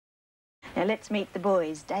Now let's meet the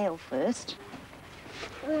boys. Dale first.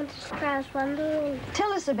 I went to Sprouse Wonderland.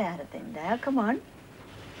 Tell us about it then, Dale. Come on.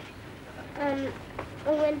 I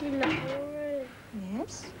went in the ballroom.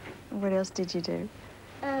 Yes. What else did you do?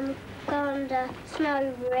 Go on the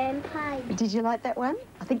Snowy Rampage. Did you like that one?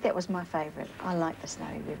 I think that was my favourite. I like the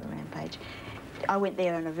Snowy River Rampage. I went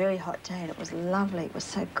there on a very hot day and it was lovely. It was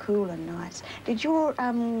so cool and nice. Did your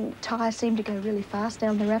tyre seem to go really fast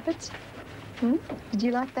down the rapids? Hmm? Did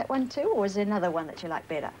you like that one too, or was there another one that you liked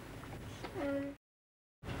better?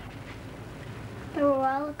 The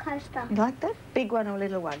roller coaster. You like that? Big one or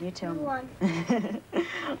little one? You tell me. One.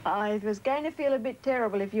 I was going to feel a bit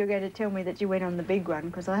terrible if you were going to tell me that you went on the big one,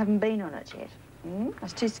 because I haven't been on it yet. I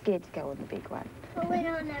was too scared to go on the big one. I went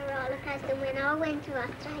on a roller coaster when I went to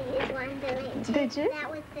Australia's Wonderland. Did you?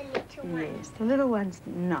 That was the little one. Yes, the little one's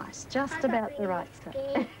nice, just about the right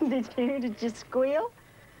size. Did you? Did you squeal?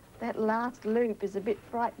 That last loop is a bit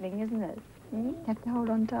frightening, isn't it? You have to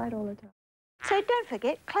hold on tight all the time. So don't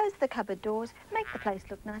forget, close the cupboard doors, make the place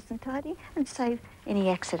look nice and tidy, and save any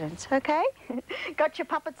accidents, OK? Got your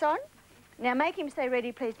puppets on? Now make him say,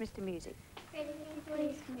 ready, please, Mr. Music. Ready,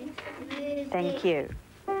 please, Mr. Music. Thank you.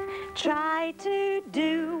 Try to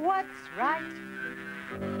do what's right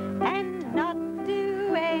and not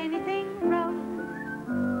do anything wrong.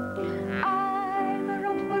 I'm a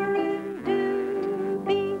romper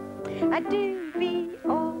doobie, a doobie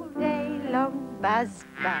all day long. Buzz,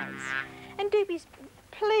 buzz. And doobies,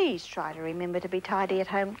 please try to remember to be tidy at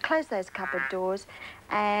home. Close those cupboard doors.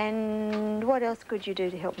 And what else could you do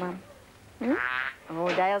to help Mum? Oh,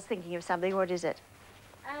 Dale's thinking of something. What is it?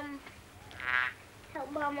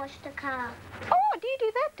 Help Mum wash the car. Oh, do you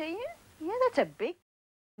do that, do you? Yeah, that's a big...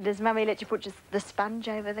 Does Mummy let you put just the sponge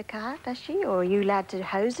over the car, does she? Or are you allowed to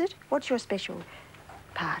hose it? What's your special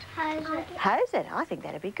part? Hose it. Hose it? I think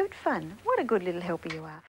that'd be good fun. What a good little helper you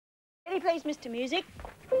are. Ready, please, Mr. Music?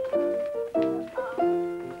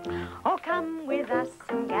 Oh, come with us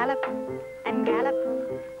and gallop, and gallop,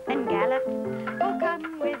 and gallop. Oh,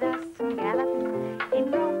 come with us and gallop.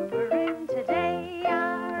 In Romper room today,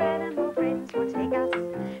 our animal friends will take us,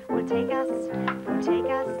 will take us, will take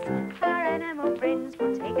us. Our animal friends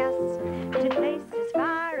will take us to places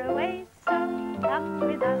far away. So come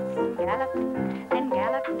with us and gallop, and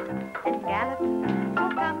gallop, and gallop. Oh,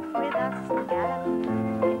 come with us and gallop.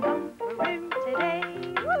 In Romper room today.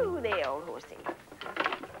 Woo, there, old horsey.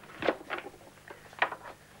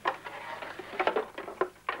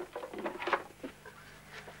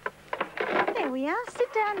 There we are.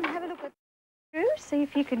 Sit down and have a look at Drew. See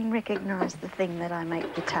if you can recognise the thing that I make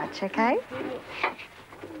you touch, OK?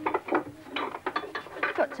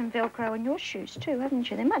 You've got some Velcro in your shoes too, haven't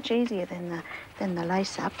you? They're much easier than the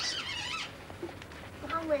lace-ups.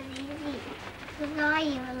 That was easy. Because I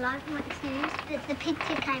even like my shoes, but the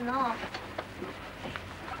picture came off.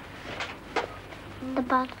 The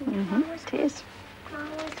button. It is. I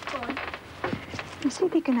was good. Now see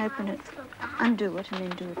if you can open it. Undo it and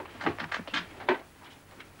then do it back up again.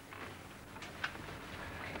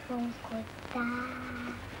 Was good.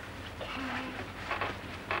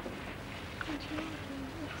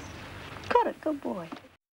 Got it, good boy.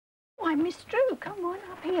 Oh, I missed Drew. Come on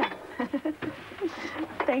up here.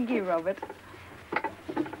 Thank you, Robert.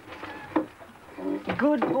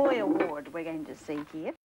 Good Boy Award we're going to see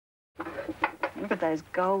here. Look at those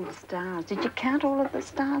gold stars. Did you count all of the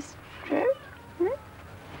stars, Drew?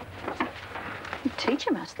 Your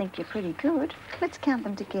teacher must think you're pretty good. Let's count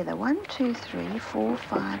them together. 1, 2, 3, 4,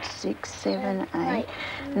 5, 6, 7, 8,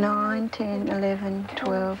 9, 10, 11,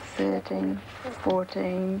 12, 13,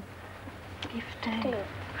 14, 15.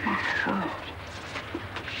 Oh,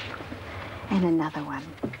 and another one.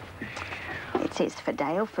 It says for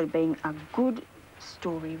Dale for being a good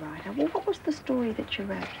story writer. Well, what was the story that you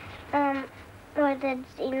wrote? Well,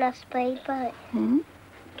 it's in a speedboat.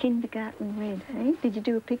 Kindergarten Red, eh? Did you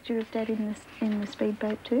do a picture of Dad in the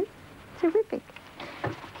speedboat too? Terrific.